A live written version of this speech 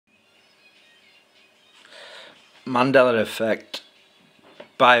Mandela effect,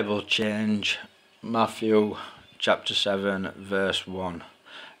 Bible change, Matthew chapter 7 verse 1.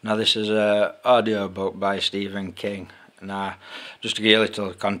 Now this is a audio book by Stephen King. Now just to give you a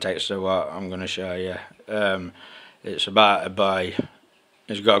little context of what I'm going to show you, it's about a boy.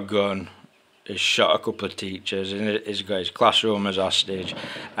 He's got a gun, he's shot a couple of teachers, and he's got his classroom as hostage,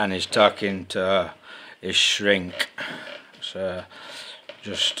 and he's talking to his shrink. So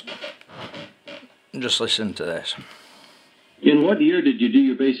just listen to this. In what year did you do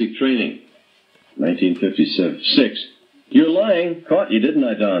your basic training? 1956. You're lying. Caught you, didn't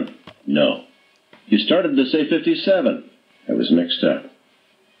I, Don? No. You started to say 57. I was mixed up.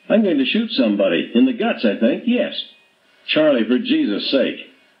 I'm going to shoot somebody. In the guts, I think. Yes. Charlie, for Jesus' sake.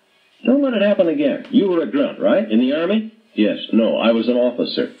 Don't let it happen again. You were a grunt, right? In the Army? Yes. No, I was an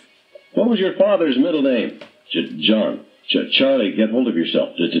officer. What was your father's middle name? John. Charlie, get hold of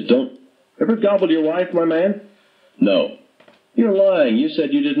yourself. Don't ever gobble your wife, my man? No. You're lying. You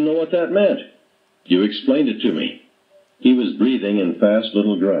said you didn't know what that meant. You explained it to me. He was breathing in fast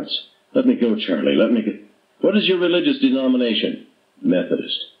little grunts. Let me go, Charlie. Let me go. What is your religious denomination?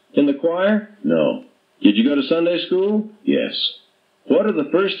 Methodist. In the choir? No. Did you go to Sunday school? Yes. What are the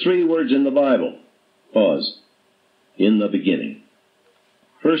first three words in the Bible? Pause. In the beginning.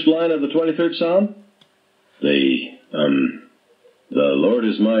 First line of the 23rd Psalm? The Lord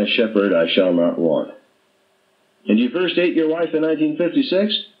is my shepherd, I shall not want. And you first ate your wife in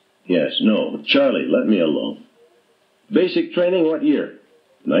 1956? Yes. No. Charlie, let me alone. Basic training, what year?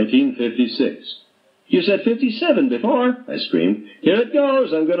 1956. You said 57 before, I screamed. Here it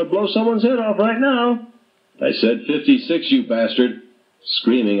goes. I'm going to blow someone's head off right now. I said 56, you bastard.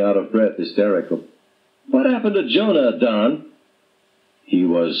 Screaming out of breath, hysterical. What happened to Jonah, Don? He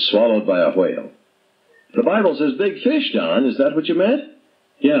was swallowed by a whale. The Bible says big fish, Don. Is that what you meant?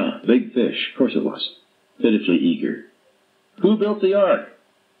 Yeah, big fish. Of course it was. Pitifully eager. Who built the ark?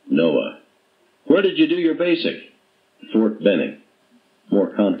 Noah. Where did you do your basic? Fort Benning.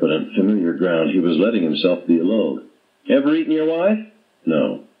 More confident, familiar ground. He was letting himself be alone. Ever eaten your wife?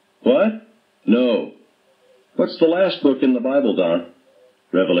 No. What? No. What's the last book in the Bible, Don?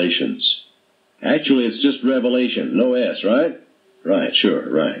 Revelations. Actually, it's just Revelation. No S, right? Right, sure,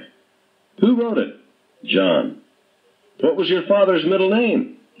 right. Who wrote it? John. What was your father's middle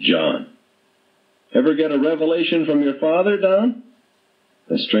name? John. Ever get a revelation from your father, Don?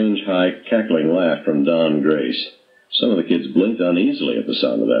 A strange, high, cackling laugh from Don Grace. Some of the kids blinked uneasily at the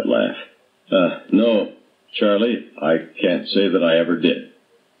sound of that laugh. No, Charlie, I can't say that I ever did.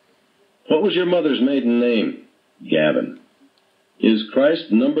 What was your mother's maiden name? Gavin. Is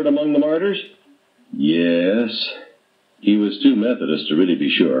Christ numbered among the martyrs? Yes. He was too Methodist to really be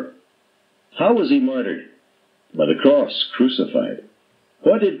sure. How was he martyred? By the cross, crucified.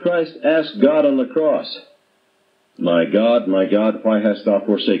 What did Christ ask God on the cross? My God, why hast thou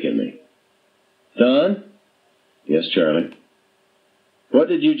forsaken me? Don? Yes, Charlie. What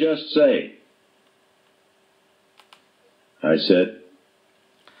did you just say? I said.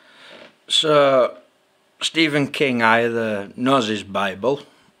 So, Stephen King either knows his Bible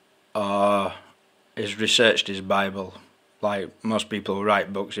or has researched his Bible. Like most people who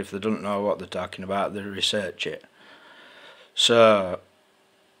write books, if they don't know what they're talking about, they research it. So,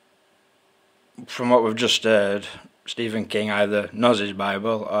 from what we've just heard, Stephen King either knows his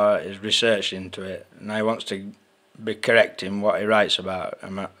Bible or is researched into it, and he wants to be correct in what he writes about.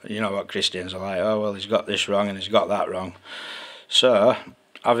 You know what Christians are like, oh well, he's got this wrong and he's got that wrong. So,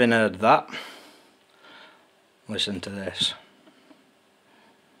 having heard that, listen to this.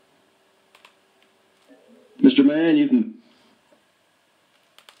 Mr. Man, you can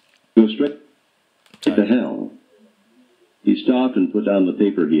go straight to hell. He stopped and put down the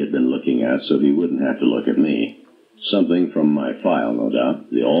paper he had been looking at so he wouldn't have to look at me. Something from my file, no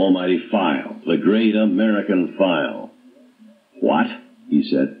doubt. The almighty file. The great American file. What? He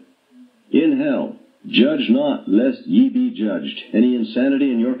said. In hell. Judge not, lest ye be judged. Any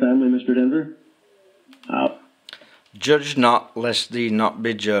insanity in your family, Mr. Denver? Out. Judge not, lest thee not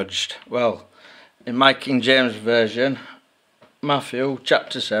be judged. Well, in my King James Version, Matthew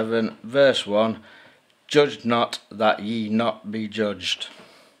chapter 7, verse 1, judge not that ye not be judged.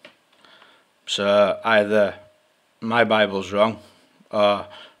 So either my Bible's wrong or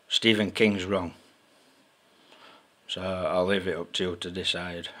Stephen King's wrong. So I'll leave it up to you to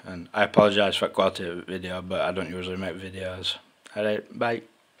decide. And I apologise for quality of video, but I don't usually make videos. Alright, bye.